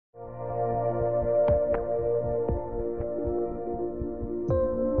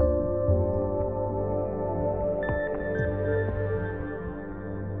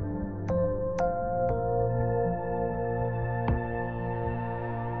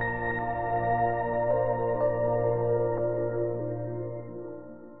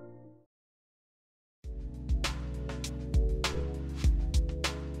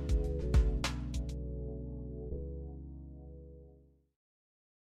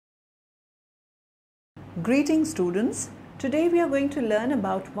Greetings students. Today we are going to learn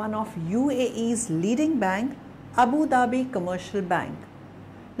about one of UAE's leading bank, Abu Dhabi Commercial Bank.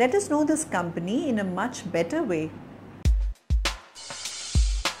 Let us know this company in a much better way.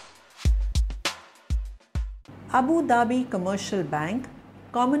 Abu Dhabi Commercial Bank,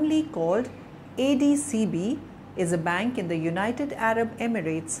 commonly called ADCB, is a bank in the United Arab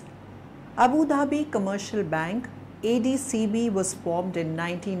Emirates. Abu Dhabi Commercial Bank, ADCB, was formed in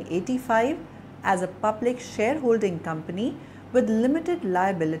 1985 as a public shareholding company with limited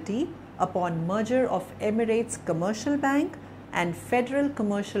liability upon merger of Emirates Commercial Bank and Federal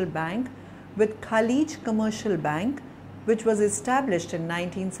Commercial Bank with Khalij Commercial Bank, which was established in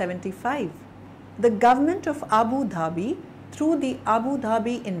 1975. The government of Abu Dhabi, through the Abu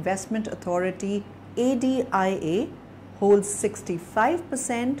Dhabi Investment Authority ADIA, holds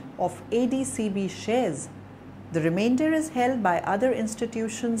 65% of ADCB shares. The remainder is held by other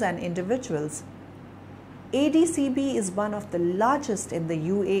institutions and individuals. ADCB is one of the largest in the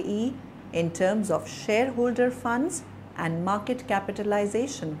UAE in terms of shareholder funds and market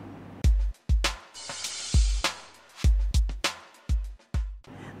capitalization.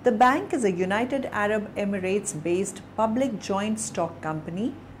 The bank is a United Arab Emirates-based public joint stock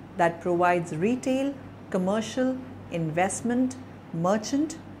company that provides retail, commercial, investment,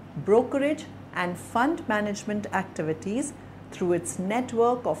 merchant, brokerage and fund management activities through its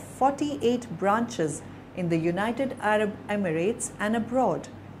network of 48 branches in the United Arab Emirates and abroad,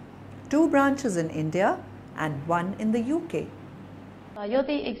 2 branches in India and 1 in the UK. You're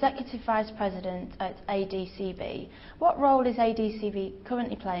the Executive Vice President at ADCB. What role is ADCB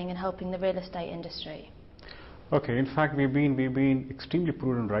currently playing in helping the real estate industry? Okay, in fact we've been extremely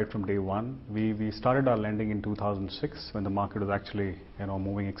prudent right from day one. We started our lending in 2006 when the market was actually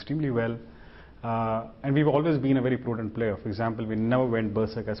moving extremely well, and we've always been a very prudent player. For example, we never went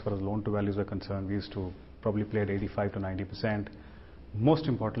berserk as far as loan to values are concerned. We used to probably play at 85 to 90%. Most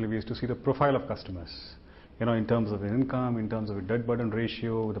importantly, we used to see the profile of customers, in terms of their income, in terms of the debt burden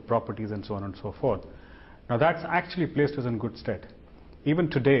ratio, the properties and so on and so forth. Now that's actually placed us in good stead. Even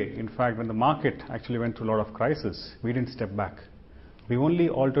today, in fact, when the market actually went through a lot of crisis, we didn't step back. We only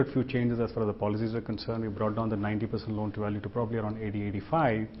altered few changes as far as the policies were concerned. We brought down the 90% loan to value to probably around 80,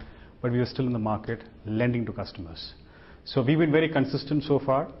 85, but we were still in the market lending to customers. So we've been very consistent so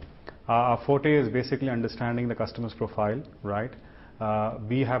far. Our forte is basically understanding the customer's profile, right?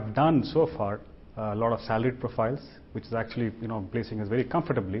 We have done so far a lot of salaried profiles, which is actually placing us very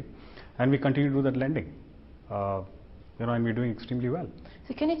comfortably, and we continue to do that lending. And we're doing extremely well.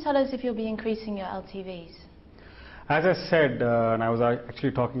 So can you tell us if you'll be increasing your LTVs? As I said, and I was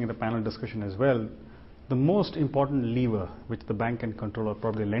actually talking in the panel discussion as well, the most important lever which the bank can control, or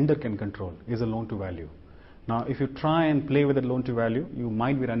probably the lender can control, is the loan to value. Now if you try and play with the loan to value, you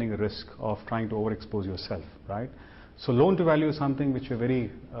might be running a risk of trying to overexpose yourself, right? So loan to value is something which we're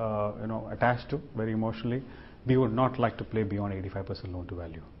very attached to, very emotionally. We would not like to play beyond 85% loan to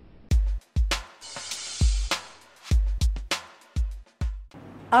value.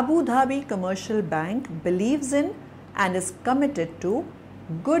 Abu Dhabi Commercial Bank believes in and is committed to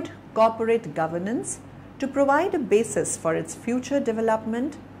good corporate governance to provide a basis for its future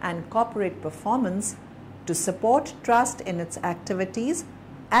development and corporate performance, to support trust in its activities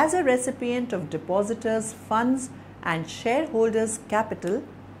as a recipient of depositors' funds and shareholders' capital,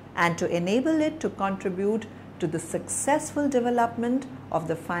 and to enable it to contribute to the successful development of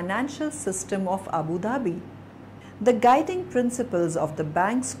the financial system of Abu Dhabi. The guiding principles of the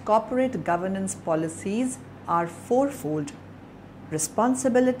bank's corporate governance policies are fourfold: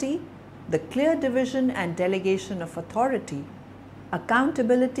 responsibility, the clear division and delegation of authority;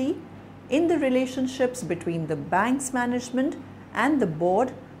 accountability in the relationships between the bank's management and the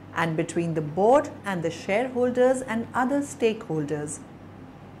board, and between the board and the shareholders and other stakeholders;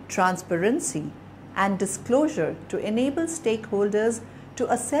 transparency and disclosure to enable stakeholders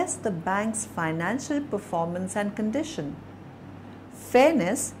to assess the bank's financial performance and condition;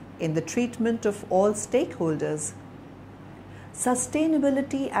 fairness in the treatment of all stakeholders.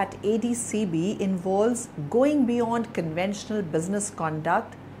 Sustainability at ADCB involves going beyond conventional business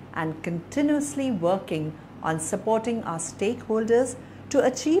conduct and continuously working on supporting our stakeholders to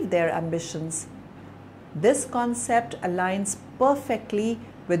achieve their ambitions. This concept aligns perfectly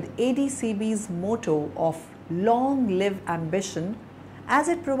with ADCB's motto of long live ambition, as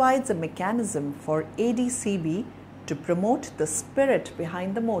it provides a mechanism for ADCB to promote the spirit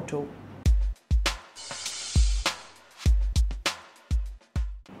behind the motto.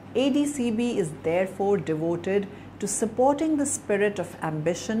 ADCB is therefore devoted to supporting the spirit of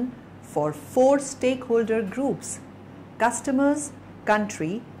ambition for 4 stakeholder groups: customers,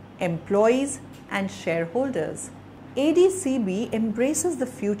 country, employees and shareholders. ADCB embraces the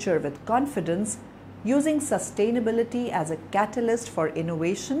future with confidence, using sustainability as a catalyst for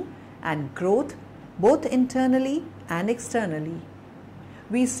innovation and growth both internally and externally.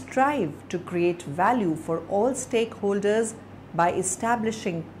 We strive to create value for all stakeholders by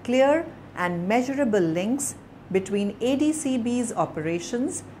establishing clear and measurable links between ADCB's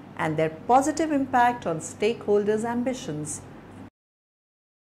operations and their positive impact on stakeholders' ambitions.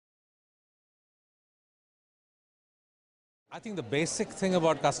 I think the basic thing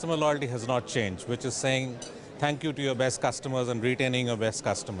about customer loyalty has not changed, which is saying thank you to your best customers and retaining your best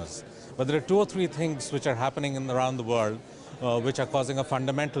customers. But there are two or three things which are happening around the world which are causing a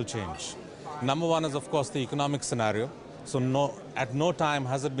fundamental change. Number one is, of course, the economic scenario. So at no time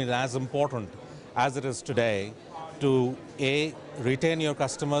has it been as important as it is today to A, retain your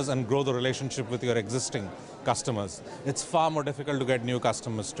customers and grow the relationship with your existing customers. It's far more difficult to get new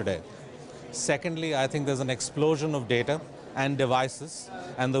customers today. Secondly, I think there's an explosion of data and devices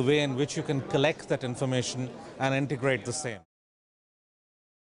and the way in which you can collect that information and integrate the same.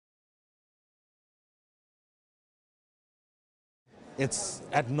 It's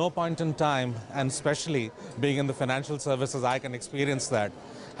at no point in time, and especially being in the financial services, I can experience that,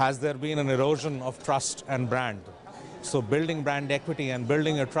 has there been an erosion of trust and brand. So building brand equity and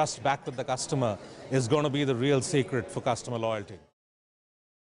building a trust back with the customer is going to be the real secret for customer loyalty.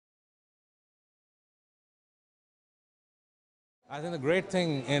 I think the great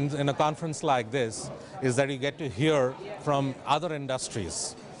thing in a conference like this is that you get to hear from other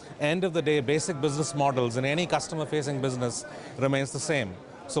industries. End of the day, basic business models in any customer-facing business remains the same.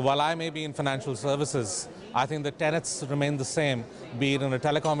 So while I may be in financial services, I think the tenets remain the same, be it in a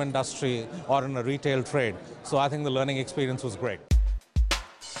telecom industry or in a retail trade. So I think the learning experience was great.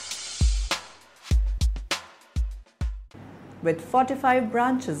 With 45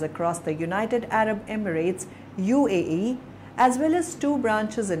 branches across the United Arab Emirates, UAE, as well as 2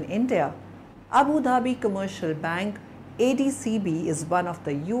 branches in India, Abu Dhabi Commercial Bank ADCB is one of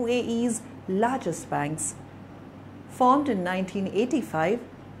the UAE's largest banks. Formed in 1985,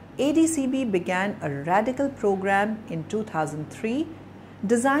 ADCB began a radical program in 2003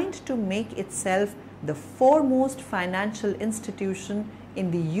 designed to make itself the foremost financial institution in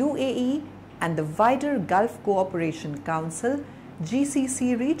the UAE and the wider Gulf Cooperation Council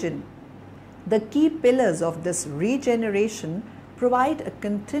GCC region. The key pillars of this regeneration provide a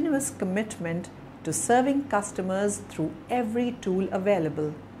continuous commitment to serving customers through every tool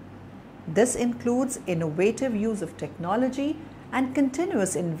available. This includes innovative use of technology and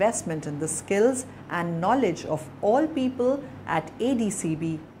continuous investment in the skills and knowledge of all people at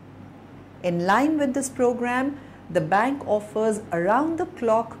ADCB. In line with this program, the bank offers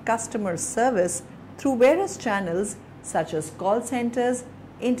around-the-clock customer service through various channels such as call centers,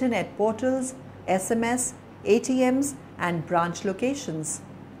 internet portals, SMS, ATMs, and branch locations.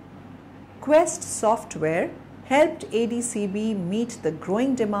 Quest software helped ADCB meet the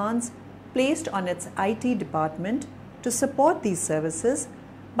growing demands placed on its IT department to support these services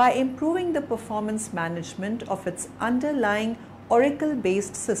by improving the performance management of its underlying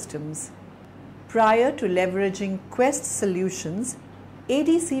Oracle-based systems. Prior to leveraging Quest solutions,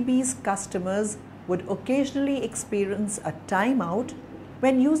 ADCB's customers would occasionally experience a timeout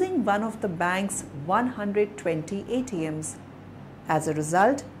when using one of the bank's 120 ATMs. As a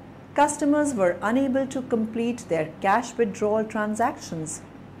result, customers were unable to complete their cash withdrawal transactions.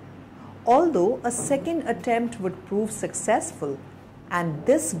 Although a second attempt would prove successful, and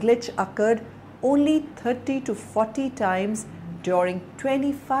this glitch occurred only 30 to 40 times during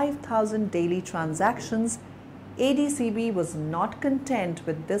 25,000 daily transactions, ADCB was not content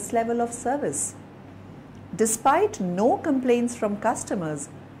with this level of service. Despite no complaints from customers,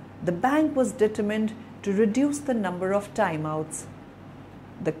 the bank was determined to reduce the number of timeouts.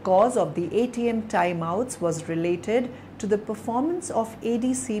 The cause of the ATM timeouts was related to the performance of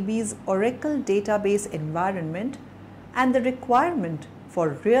ADCB's Oracle database environment and the requirement for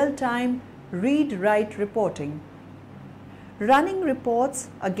real-time read-write reporting. Running reports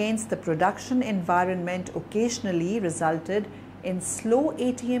against the production environment occasionally resulted in slow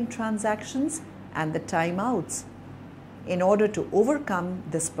ATM transactions and the timeouts. In order to overcome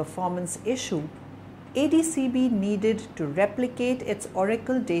this performance issue, ADCB needed to replicate its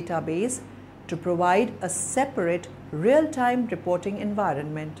Oracle database to provide a separate real-time reporting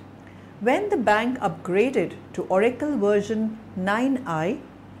environment. When the bank upgraded to Oracle version 9i,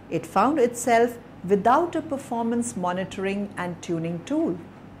 it found itself without a performance monitoring and tuning tool.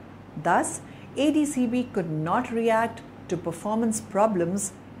 Thus, ADCB could not react to performance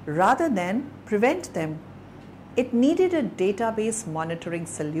problems rather than prevent them. It needed a database monitoring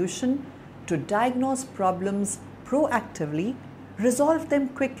solution to diagnose problems proactively, resolve them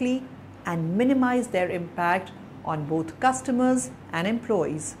quickly, and minimize their impact on both customers and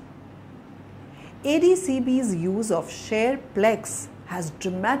employees. ADCB's use of SharePlex has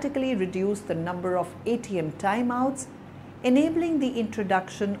dramatically reduced the number of ATM timeouts, enabling the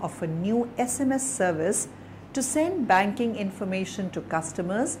introduction of a new SMS service to send banking information to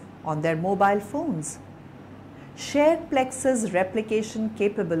customers on their mobile phones. SharePlex's replication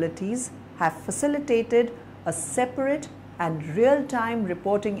capabilities have facilitated a separate and real-time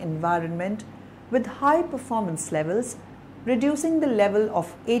reporting environment with high performance levels, reducing the level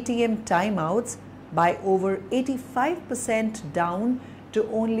of ATM timeouts by over 85% down to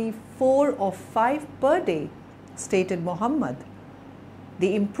only 4 or 5 per day, stated Mohammed.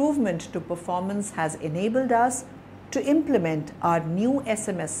 The improvement to performance has enabled us to implement our new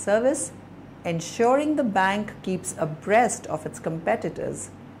SMS service, ensuring the bank keeps abreast of its competitors.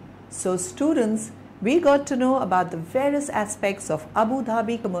 So students, we got to know about the various aspects of Abu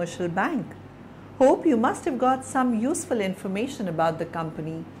Dhabi Commercial Bank. Hope you must have got some useful information about the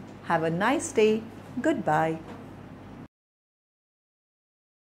company. Have a nice day. Goodbye.